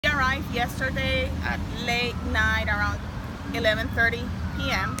arrived yesterday at late night around 11:30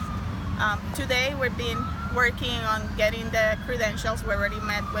 p.m. Today we've been working on getting the credentials. We already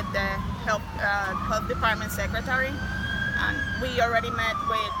met with the health department secretary, and we already met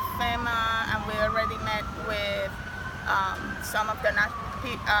with FEMA, and we already met with some of the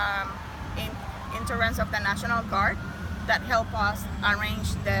interns of the National Guard that help us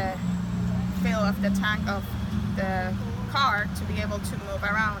arrange the fill of the tank of the car to be able to move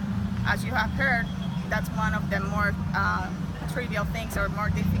around. As you have heard, that's one of the more trivial things or more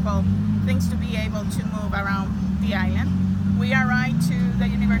difficult things to be able to move around the island. We arrived to the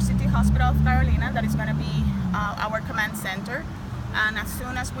University Hospital of Carolina, that is going to be our command center, and as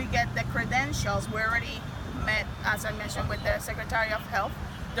soon as we get the credentials, we already met, as I mentioned, with the Secretary of Health.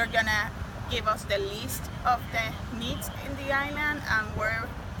 They're going to give us the list of the needs in the island and where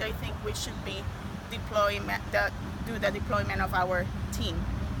they think we should be do the deployment of our team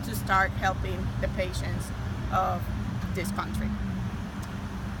to start helping the patients of this country.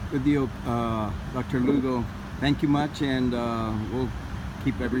 Good deal, Dr. Lugo. Thank you much, and we'll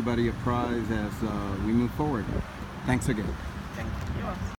keep everybody apprised as we move forward. Thanks again. Thank you.